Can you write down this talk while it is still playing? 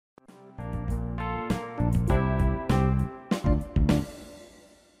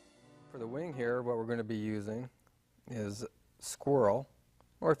wing here, what we're going to be using is squirrel,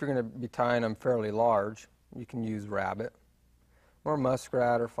 or if you're going to be tying them fairly large, you can use rabbit, or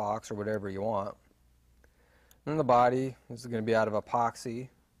muskrat or fox or whatever you want. And the body is going to be out of epoxy,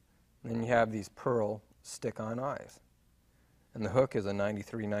 and then you have these pearl stick-on eyes. And the hook is a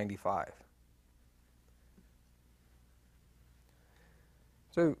 93-95.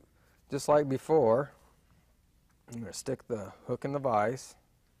 So, just like before, I'm going to stick the hook in the vise.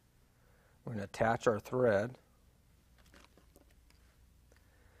 We're going to attach our thread.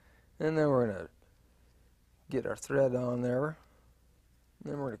 And then we're going to get our thread on there.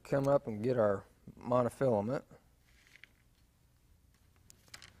 And then we're going to come up and get our monofilament.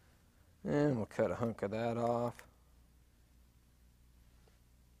 And we'll cut a hunk of that off.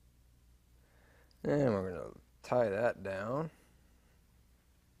 And we're going to tie that down.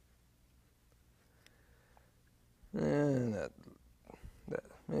 And that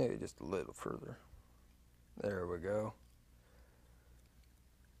maybe just a little further. There we go.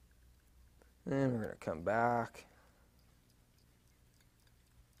 And we're going to come back.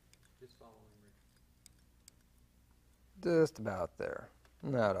 Just following Rick. Just about there.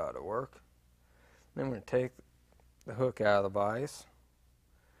 And that ought to work. Then we're going to take the hook out of the vise.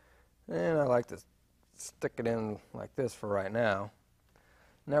 And I like to stick it in like this for right now.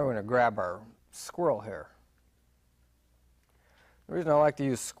 Now we're going to grab our squirrel hair. The reason I like to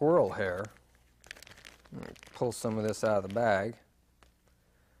use squirrel hair, let me pull some of this out of the bag.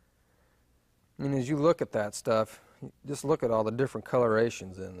 I mean, as you look at that stuff, just look at all the different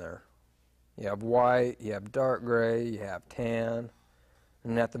colorations in there. You have white, you have dark gray, you have tan,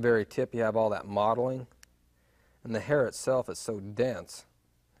 and at the very tip you have all that mottling. And the hair itself is so dense.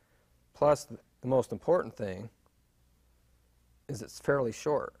 Plus, the most important thing is it's fairly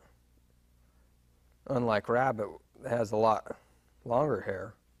short. Unlike rabbit, it has a lot longer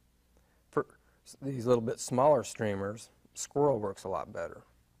hair. For these little bit smaller streamers, squirrel works a lot better.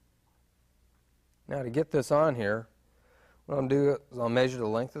 Now to get this on here, what I'm going to do is I'll measure the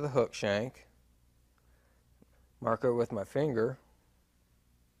length of the hook shank, mark it with my finger,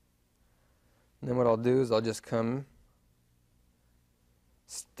 and then what I'll do is I'll just come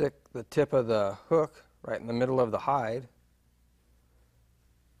stick the tip of the hook right in the middle of the hide,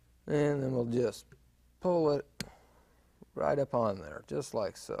 and then we'll just pull it right up on there, just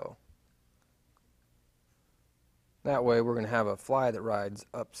like so. That way we're going to have a fly that rides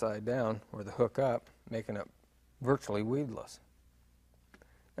upside down, or the hook up, making it virtually weedless.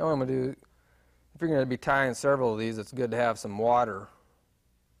 Now what I'm going to do, if you're going to be tying several of these, it's good to have some water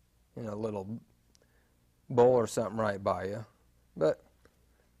in a little bowl or something right by you. But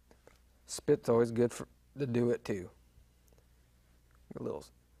spit's always good to do it too. A little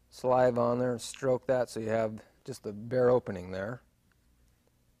saliva on there and stroke that so you have just a bare opening there.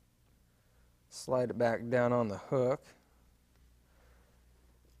 Slide it back down on the hook.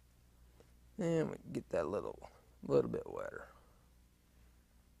 And we get that little bit wetter.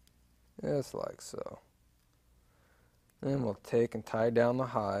 Just like so. Then we'll take and tie down the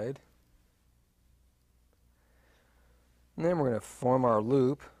hide. And then we're going to form our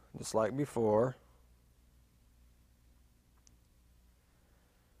loop just like before.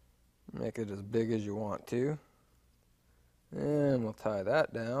 Make it as big as you want to. And we'll tie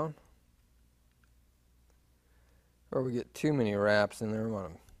that down. Or we get too many wraps in there, we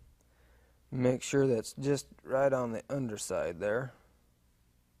want to make sure that's just right on the underside there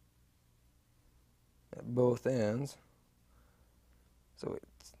at both ends, so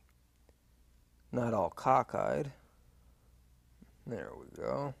it's not all cockeyed. There we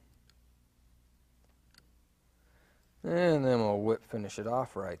go. And then we'll finish it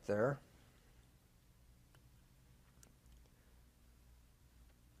off right there.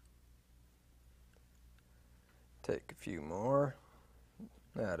 Take a few more.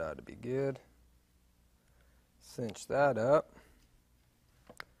 That ought to be good. Cinch that up.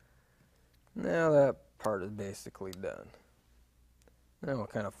 Now that part is basically done. Now we'll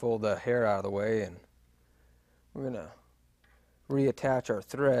kind of fold the hair out of the way, and we're going to reattach our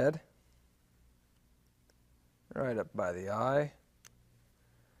thread right up by the eye.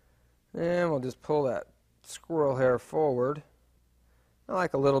 And we'll just pull that squirrel hair forward. I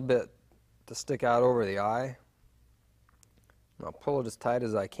like a little bit to stick out over the eye. I'll pull it as tight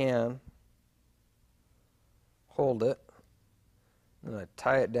as I can, hold it, and I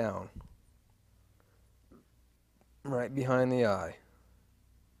tie it down right behind the eye.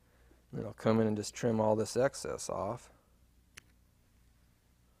 Then I'll come in and just trim all this excess off,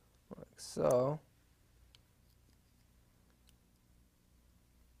 like so,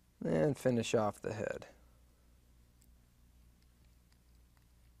 and finish off the head.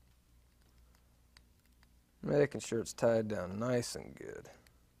 Making sure it's tied down nice and good.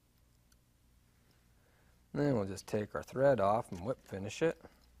 And then we'll just take our thread off and whip finish it.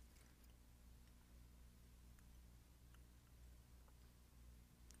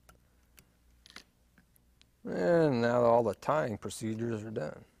 And now all the tying procedures are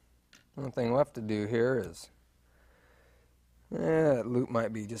done. One thing left to do here is, that loop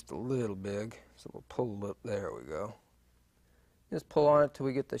might be just a little big, so we'll pull it, there we go. Just pull on it till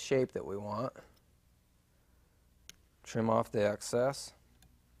we get the shape that we want. Trim off the excess.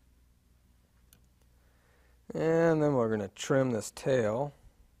 And then we're going to trim this tail.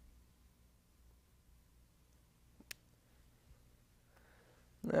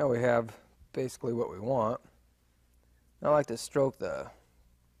 Now we have basically what we want. I like to stroke the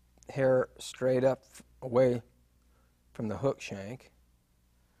hair straight up away from the hook shank.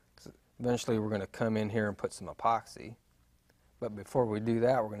 Eventually we're going to come in here and put some epoxy. But before we do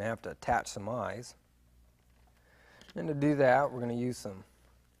that, we're going to have to attach some eyes. And to do that, we're going to use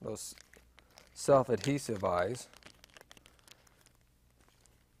those self-adhesive eyes.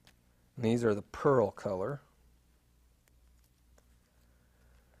 And these are the pearl color.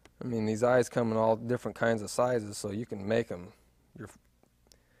 I mean, these eyes come in all different kinds of sizes, so you can make them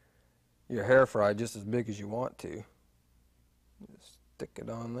your Hare Fry just as big as you want to. Just stick it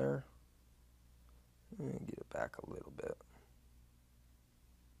on there and get it back a little bit.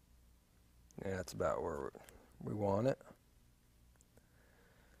 Yeah, that's about where we want it.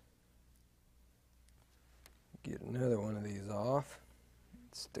 Get another one of these off.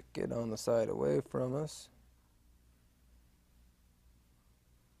 Stick it on the side away from us.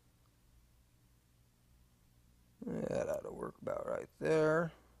 Yeah, that ought to work about right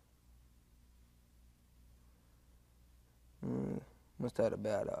there. Must have had a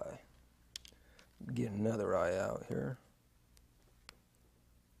bad eye. Get another eye out here.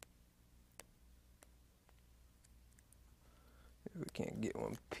 We can't get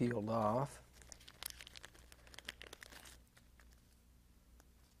one peeled off.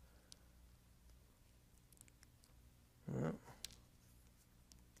 Yep.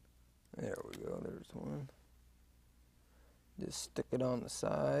 There we go, there's one. Just stick it on the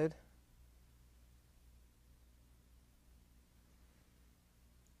side.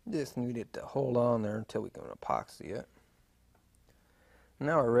 Just need it to hold on there until we can epoxy it.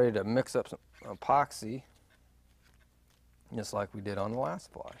 Now we're ready to mix up some epoxy, just like we did on the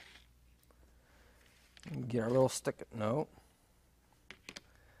last fly. Get our little stick, no.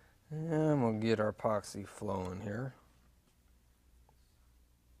 And we'll get our epoxy flowing here.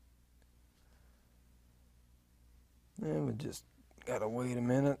 And we just gotta wait a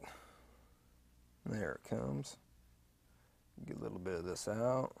minute. There it comes. Get a little bit of this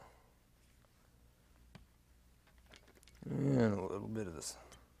out. And a little bit of this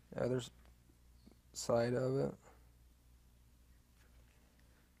other side of it.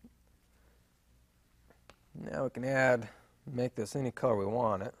 Now we can make this any color we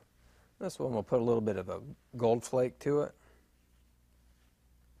want it. This one we'll put a little bit of a gold flake to it.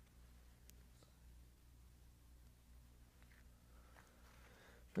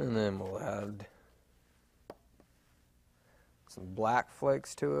 And then we'll add some black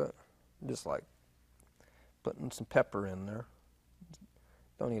flakes to it, just like putting some pepper in there.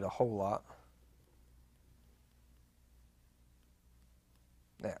 Don't need a whole lot.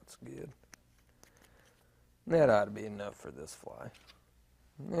 That's good. That ought to be enough for this fly.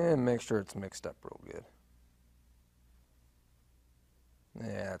 And make sure it's mixed up real good.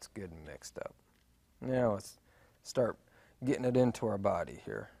 Yeah, it's good and mixed up. Now let's start getting it into our body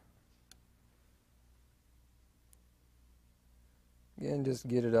here. Again, just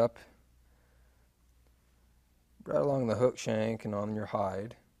get it up right along the hook shank and on your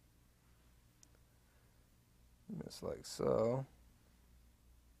hide. Just like so.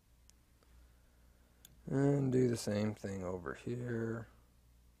 And do the same thing over here.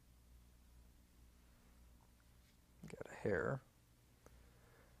 Got a hair.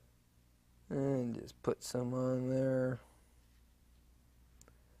 And just put some on there.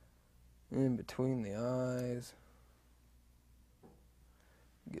 In between the eyes.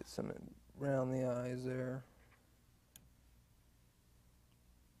 Get some around the eyes there.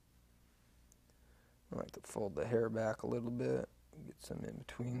 I like to fold the hair back a little bit. Get some in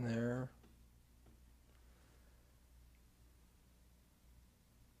between there.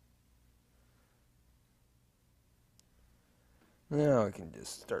 Now I can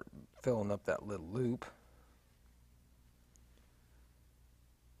just start filling up that little loop.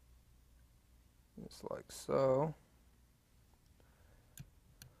 Just like so.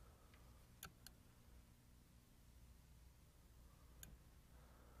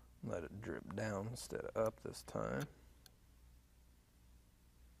 Let it drip down instead of up this time.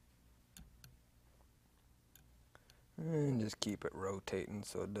 And just keep it rotating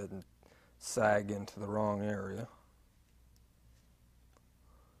so it doesn't sag into the wrong area.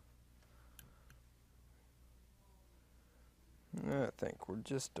 I think we're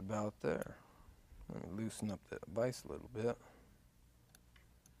just about there. Let me loosen up the vise a little bit.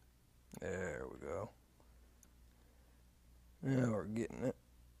 There we go. Now we're getting it.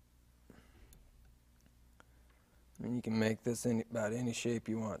 And you can make this about any shape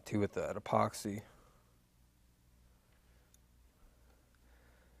you want to with that epoxy.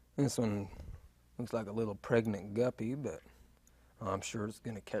 This one looks like a little pregnant guppy, but I'm sure it's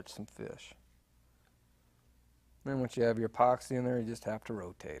going to catch some fish. Then once you have your epoxy in there, you just have to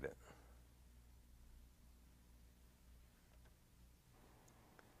rotate it.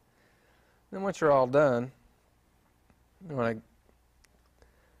 Then once you're all done, you want to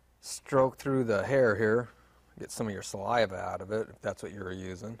stroke through the hair here, get some of your saliva out of it, if that's what you're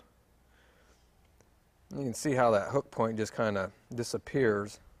using. You can see how that hook point just kind of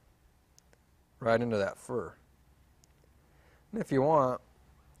disappears right into that fur. And if you want,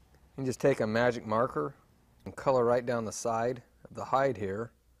 you can just take a magic marker and color right down the side of the hide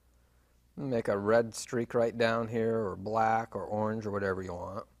here. And make a red streak right down here, or black or orange or whatever you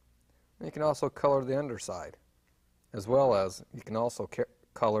want. And you can also color the underside, as well as you can also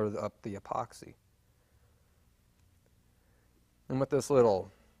color up the epoxy. And with this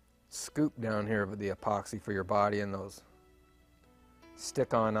little scoop down here of the epoxy for your body and those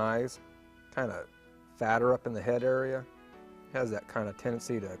stick-on eyes, kind of fatter up in the head area, has that kind of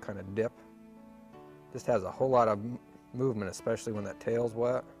tendency to kind of dip. Just has a whole lot of movement, especially when that tail's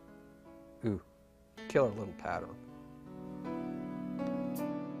wet. Ooh, killer little pattern.